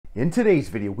In today's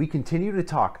video, we continue to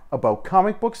talk about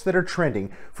comic books that are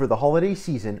trending for the holiday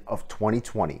season of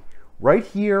 2020. Right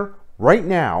here, right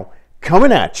now,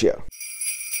 coming at you.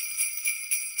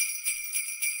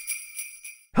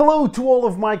 Hello to all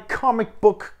of my comic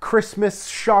book Christmas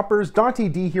shoppers. Dante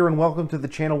D here, and welcome to the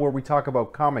channel where we talk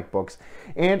about comic books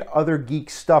and other geek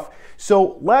stuff.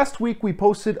 So last week we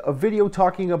posted a video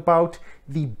talking about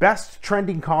the best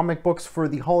trending comic books for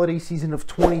the holiday season of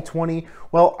 2020.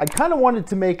 Well, I kind of wanted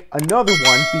to make another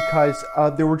one because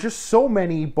there were just so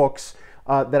many books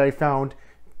that I found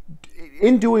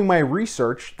in doing my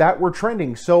research that were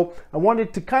trending. So I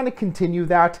wanted to kind of continue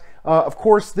that. Of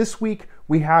course, this week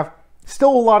we have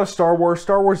still a lot of Star Wars.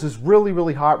 Star Wars is really,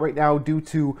 really hot right now due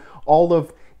to all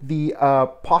of the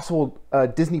possible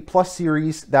Disney Plus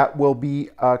series that will be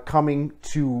coming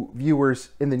to viewers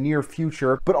in the near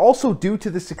future, but also due to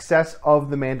the success of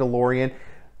The Mandalorian.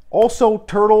 Also,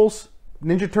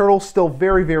 Ninja Turtles, still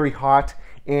very, very hot.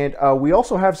 And we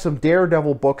also have some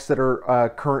Daredevil books that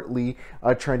are currently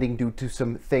trending due to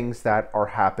some things that are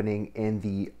happening in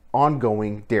the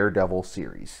ongoing Daredevil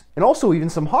series. And also even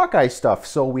some Hawkeye stuff.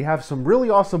 So we have some really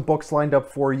awesome books lined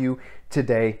up for you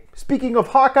today. Speaking of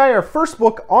Hawkeye, our first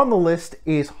book on the list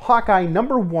is Hawkeye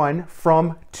 #1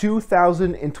 from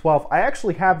 2012. I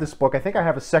actually have this book. I think I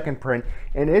have a second print,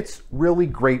 and it's really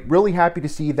great. Really happy to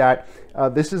see that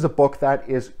this is a book that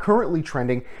is currently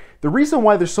trending. The reason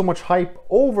why there's so much hype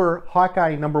over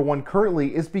Hawkeye #1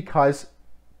 currently is because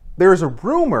there's a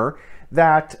rumor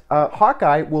that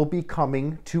Hawkeye will be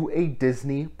coming to a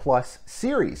Disney Plus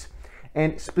series.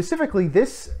 And specifically,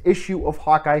 this issue of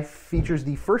Hawkeye features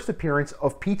the first appearance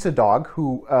of Pizza Dog,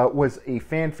 who was a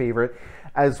fan favorite,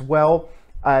 as well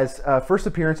as first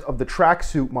appearance of the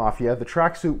Tracksuit Mafia. The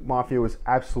Tracksuit Mafia was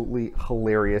absolutely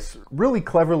hilarious, really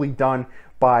cleverly done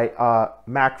by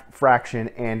Mac Fraction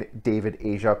and David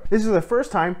Asia. This is the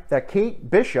first time that Kate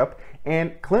Bishop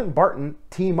and Clint Barton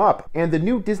team up, and the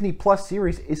new Disney Plus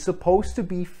series is supposed to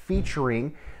be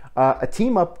featuring a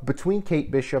team up between Kate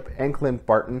Bishop and Clint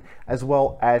Barton, as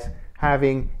well as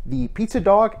having the Pizza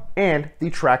Dog and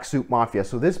the Tracksuit Mafia.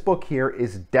 So this book here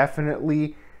is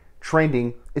definitely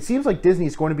trending. It seems like Disney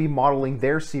is going to be modeling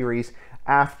their series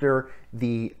after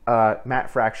the Matt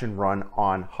Fraction run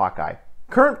on Hawkeye.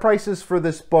 Current prices for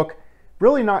this book,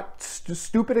 really not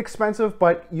stupid expensive,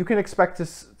 but you can expect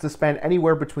to spend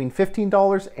anywhere between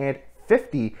 $15 and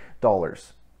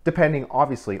 $50, depending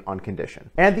obviously on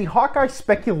condition. And the Hawkeye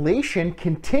speculation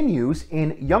continues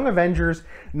in Young Avengers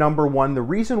 #1. The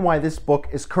reason why this book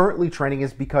is currently trending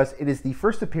is because it is the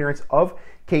first appearance of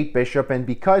Kate Bishop, and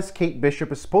because Kate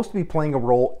Bishop is supposed to be playing a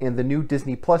role in the new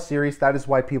Disney Plus series, that is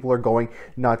why people are going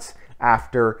nuts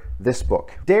after this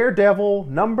book. Daredevil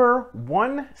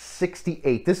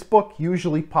 #168. This book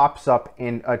usually pops up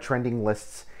in trending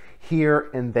lists here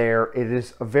and there. It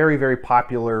is a very, very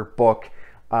popular book,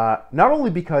 not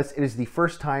only because it is the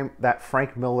first time that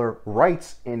Frank Miller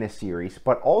writes in a series,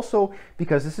 but also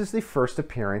because this is the first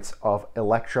appearance of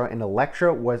Elektra, and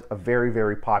Elektra was a very,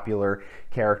 very popular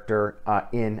character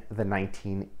in the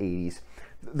 1980s.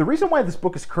 The reason why this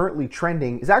book is currently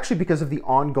trending is actually because of the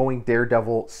ongoing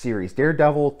Daredevil series.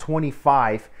 Daredevil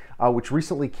 25, which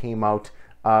recently came out,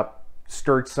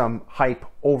 stirred some hype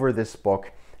over this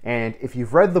book. And if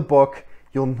you've read the book,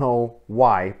 you'll know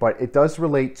why. But it does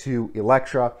relate to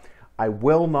Elektra. I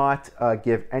will not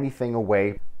give anything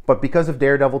away. But because of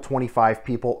Daredevil 25,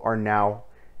 people are now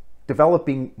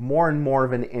developing more and more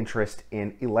of an interest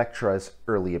in Elektra's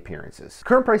early appearances.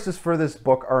 Current prices for this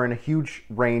book are in a huge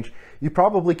range. You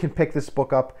probably can pick this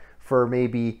book up for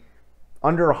maybe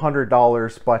under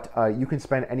 $100, but you can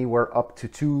spend anywhere up to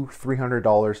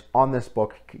 $200–300 on this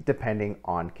book, depending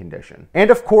on condition.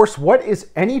 And of course, what is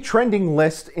any trending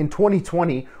list in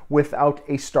 2020 without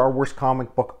a Star Wars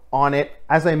comic book on it?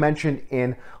 As I mentioned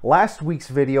in last week's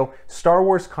video, Star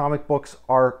Wars comic books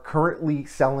are currently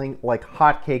selling like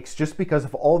hotcakes just because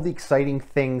of all the exciting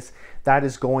things that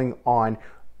is going on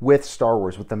with Star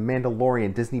Wars, with the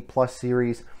Mandalorian, Disney Plus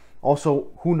series. Also,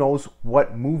 who knows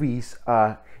what movies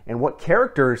and what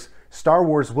characters Star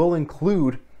Wars will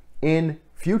include in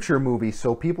future movies.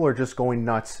 So people are just going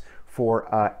nuts for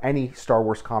any Star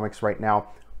Wars comics right now.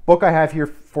 Book I have here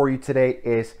for you today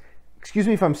is, excuse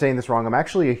me if I'm saying this wrong, I'm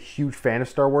actually a huge fan of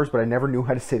Star Wars, but I never knew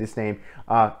how to say this name.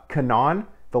 Kanan,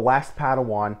 The Last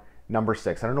Padawan,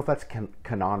 #6. I don't know if that's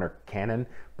Kanan or Kanan,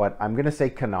 but I'm going to say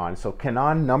Kanan. So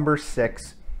Kanan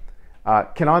 #6.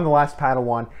 Kanan, The Last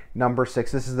Padawan,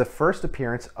 #6. This is the first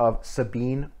appearance of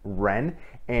Sabine Wren.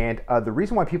 And the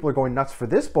reason why people are going nuts for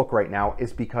this book right now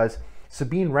is because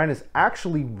Sabine Wren is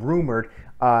actually rumored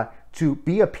to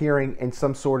be appearing in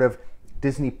some sort of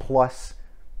Disney Plus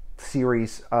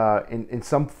series in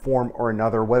some form or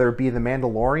another, whether it be The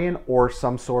Mandalorian or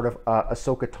some sort of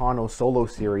Ahsoka Tano solo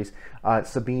series.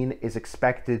 Sabine is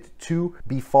expected to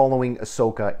be following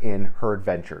Ahsoka in her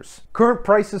adventures. Current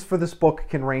prices for this book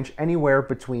can range anywhere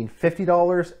between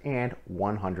 $50 and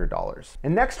 $100.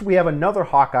 And next we have another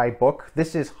Hawkeye book.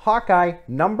 This is Hawkeye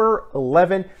number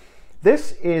 11.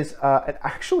 This is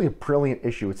actually a brilliant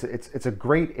issue. It's a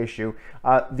great issue.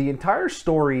 The entire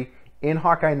story in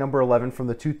Hawkeye number 11 from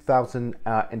the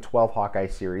 2012 Hawkeye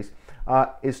series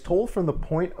is told from the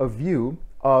point of view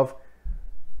of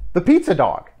the pizza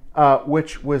dog,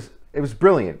 which was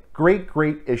brilliant.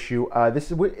 Great issue.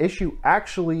 This issue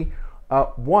actually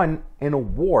won an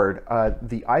award,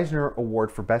 the Eisner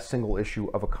Award for Best Single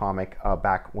Issue of a Comic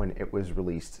back when it was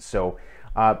released. So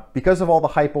because of all the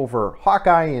hype over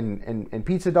Hawkeye and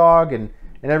Pizza Dog and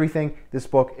everything, this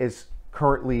book is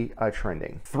currently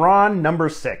trending. Thrawn number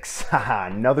 6,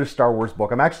 another Star Wars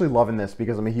book. I'm actually loving this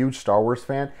because I'm a huge Star Wars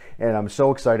fan, and I'm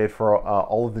so excited for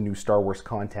all of the new Star Wars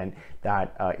content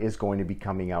that is going to be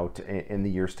coming out in the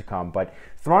years to come. But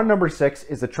Thrawn number 6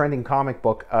 is a trending comic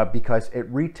book because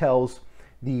it retells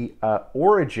the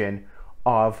origin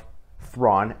of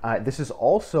Thrawn. This is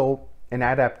also an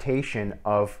adaptation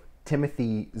of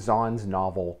Timothy Zahn's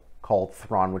novel called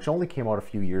Thrawn, which only came out a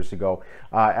few years ago.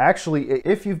 Actually,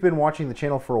 if you've been watching the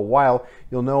channel for a while,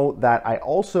 you'll know that I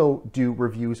also do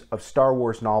reviews of Star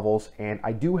Wars novels, and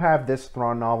I do have this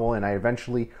Thrawn novel, and I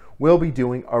eventually will be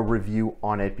doing a review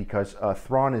on it because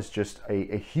Thrawn is just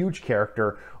a huge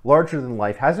character, larger than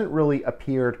life, hasn't really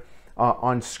appeared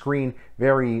on screen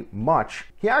very much.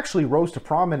 He actually rose to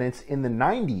prominence in the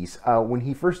 90s when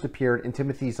he first appeared in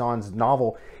Timothy Zahn's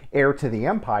novel Heir to the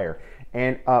Empire.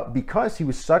 And because he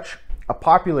was such a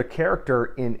popular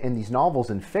character in these novels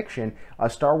and fiction,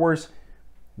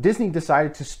 Disney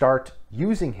decided to start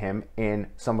using him in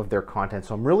some of their content.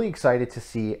 So I'm really excited to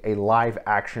see a live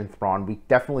action Thrawn. We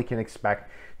definitely can expect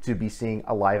to be seeing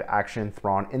a live action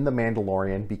Thrawn in The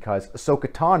Mandalorian because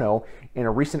Ahsoka Tano, in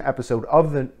a recent episode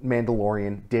of The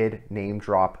Mandalorian, did name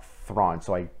drop Thrawn.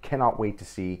 So I cannot wait to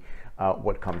see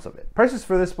what comes of it. Prices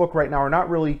for this book right now are not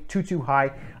really too high.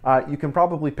 You can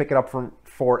probably pick it up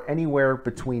for anywhere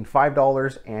between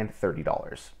 $5 and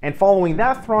 $30. And following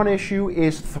that Thrawn issue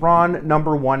is Thrawn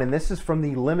number 1, and this is from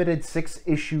the limited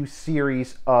 6-issue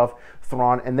series of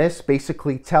Thrawn, and this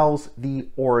basically tells the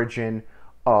origin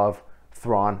of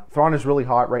Thrawn. Thrawn is really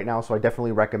hot right now, so I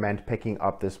definitely recommend picking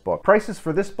up this book. Prices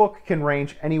for this book can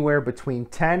range anywhere between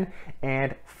 $10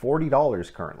 and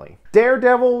 $40 currently.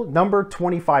 Daredevil number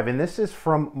 25, and this is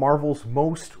from Marvel's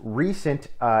most recent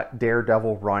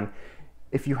Daredevil run.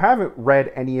 If you haven't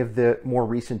read any of the more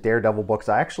recent Daredevil books,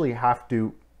 I actually have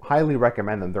to highly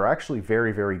recommend them. They're actually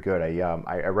very good.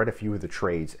 I read a few of the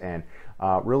trades and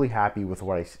really happy with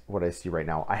what I see right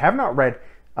now. I have not read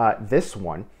this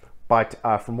one, but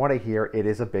from what I hear, it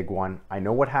is a big one. I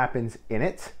know what happens in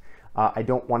it. I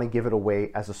don't want to give it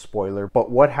away as a spoiler,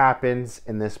 but what happens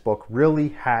in this book really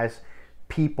has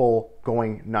people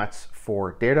going nuts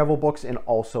for Daredevil books and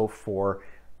also for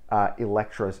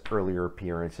Elektra's earlier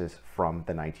appearances from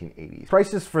the 1980s.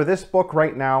 Prices for this book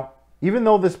right now, even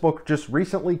though this book just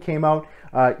recently came out,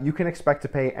 you can expect to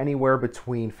pay anywhere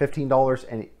between $15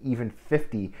 and even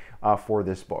 $50 for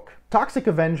this book. Toxic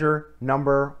Avenger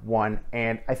number 1,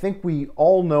 and I think we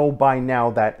all know by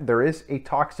now that there is a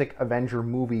Toxic Avenger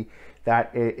movie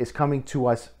that is coming to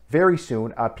us very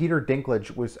soon. Peter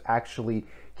Dinklage was actually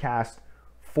cast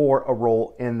for a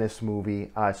role in this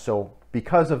movie, so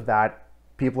because of that,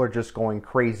 people are just going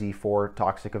crazy for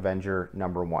Toxic Avenger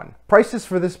number 1. Prices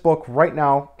for this book right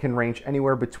now can range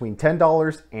anywhere between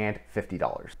 $10 and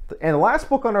 $50. And the last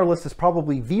book on our list is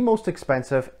probably the most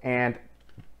expensive and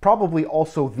probably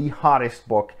also the hottest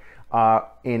book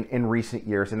in recent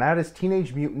years, and that is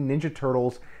Teenage Mutant Ninja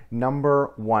Turtles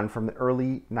number 1 from the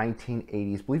early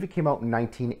 1980s. I believe it came out in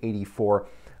 1984.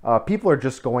 People are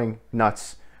just going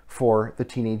nuts for the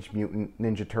Teenage Mutant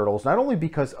Ninja Turtles, not only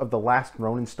because of the Last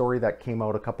Ronin story that came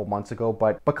out a couple months ago,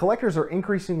 but collectors are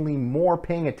increasingly more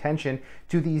paying attention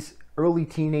to these early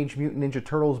Teenage Mutant Ninja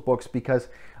Turtles books because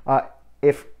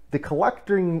if the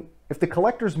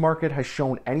collector's market has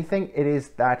shown anything, it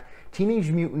is that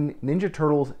Teenage Mutant Ninja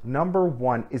Turtles number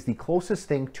 1 is the closest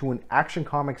thing to an Action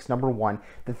Comics number 1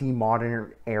 that the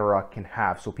modern era can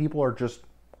have. So people are just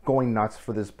going nuts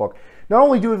for this book, not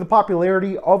only due to the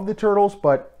popularity of the Turtles,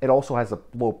 but it also has a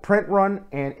low print run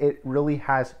and it really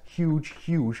has huge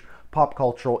pop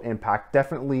cultural impact.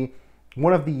 Definitely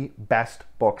one of the best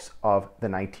books of the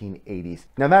 1980s.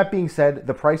 Now that being said,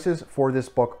 the prices for this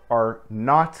book are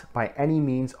not by any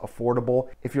means affordable.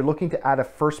 If you're looking to add a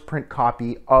first print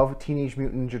copy of Teenage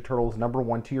Mutant Ninja Turtles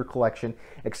 #1 to your collection,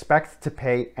 expect to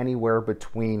pay anywhere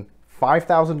between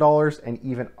 $5,000 and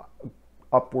even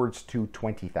upwards to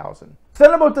 $20,000. So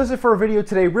that about does it for our video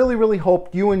today. Really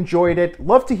hope you enjoyed it.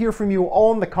 Love to hear from you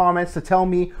all in the comments to tell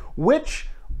me which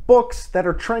books that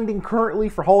are trending currently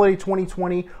for holiday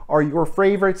 2020 are your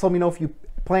favorites. Let me know if you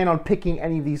plan on picking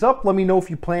any of these up. Let me know if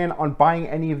you plan on buying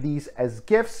any of these as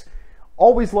gifts.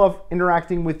 Always love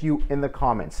interacting with you in the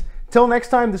comments. Till next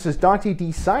time, this is Dante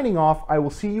D signing off. I will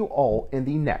see you all in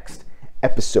the next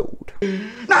episode.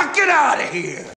 Now get out of here!